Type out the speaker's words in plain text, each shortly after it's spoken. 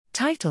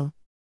Title: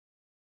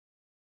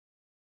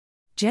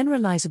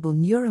 Generalizable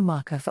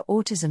neuromarker for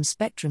autism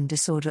spectrum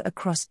disorder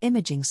across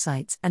imaging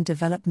sites and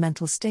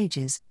developmental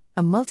stages,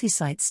 a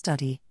multi-site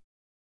study.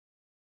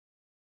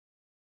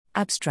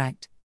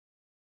 Abstract: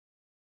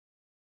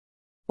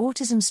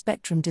 Autism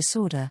spectrum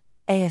disorder,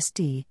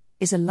 ASD,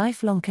 is a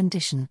lifelong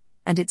condition,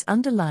 and its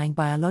underlying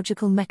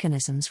biological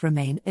mechanisms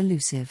remain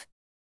elusive.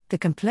 The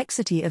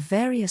complexity of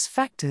various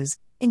factors,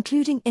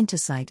 including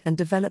intersite and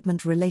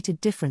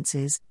development-related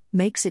differences,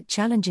 makes it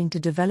challenging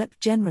to develop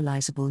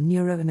generalizable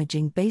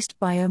neuroimaging-based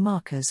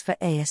biomarkers for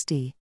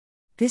ASD.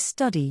 This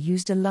study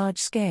used a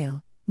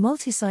large-scale,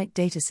 multi-site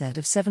dataset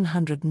of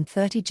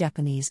 730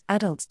 Japanese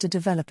adults to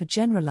develop a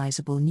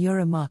generalizable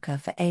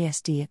neuromarker for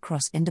ASD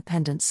across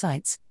independent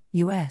sites,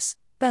 US,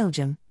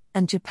 Belgium,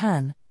 and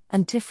Japan,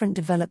 and different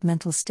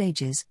developmental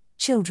stages,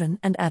 children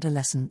and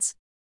adolescents.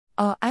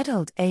 Our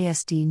adult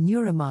ASD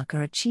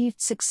neuromarker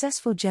achieved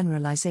successful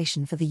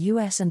generalization for the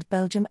US and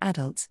Belgium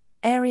adults,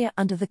 area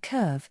under the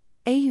curve,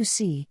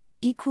 AUC,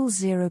 equals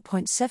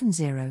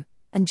 0.70,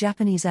 and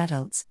Japanese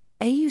adults,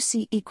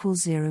 AUC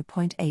equals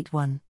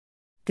 0.81.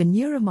 The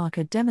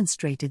neuromarker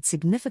demonstrated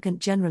significant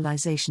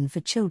generalization for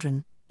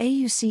children,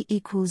 AUC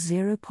equals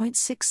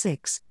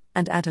 0.66,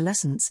 and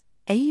adolescents,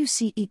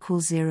 AUC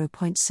equals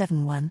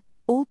 0.71,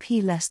 all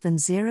p less than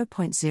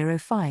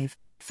 0.05,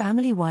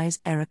 family-wise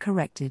error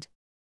corrected.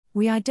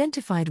 We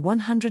identified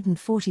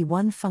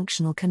 141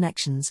 functional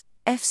connections,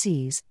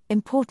 FCs,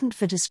 important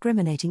for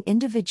discriminating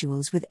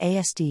individuals with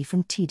ASD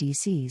from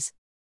TDCs.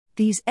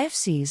 These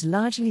FCs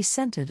largely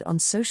centered on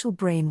social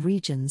brain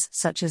regions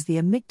such as the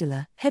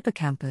amygdala,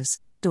 hippocampus,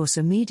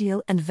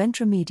 dorsomedial and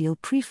ventromedial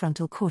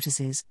prefrontal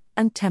cortices,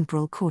 and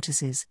temporal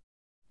cortices.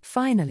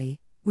 Finally,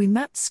 we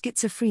mapped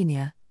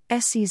schizophrenia,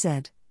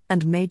 SCZ,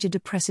 and major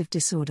depressive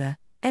disorder,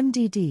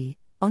 MDD,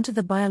 onto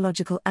the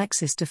biological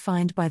axis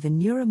defined by the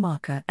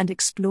neuromarker and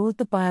explored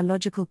the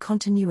biological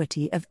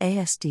continuity of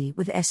ASD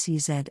with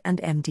SCZ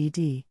and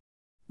MDD.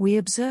 We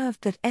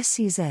observed that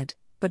SCZ,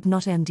 but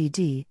not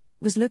MDD,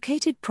 was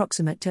located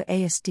proximate to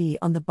ASD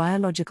on the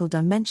biological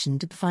dimension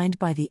defined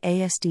by the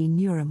ASD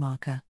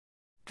neuromarker.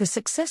 The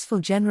successful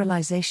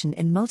generalization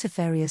in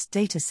multifarious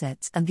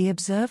datasets and the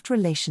observed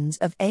relations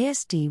of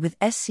ASD with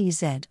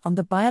SCZ on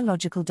the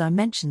biological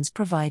dimensions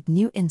provide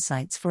new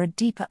insights for a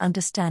deeper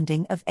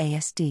understanding of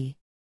ASD.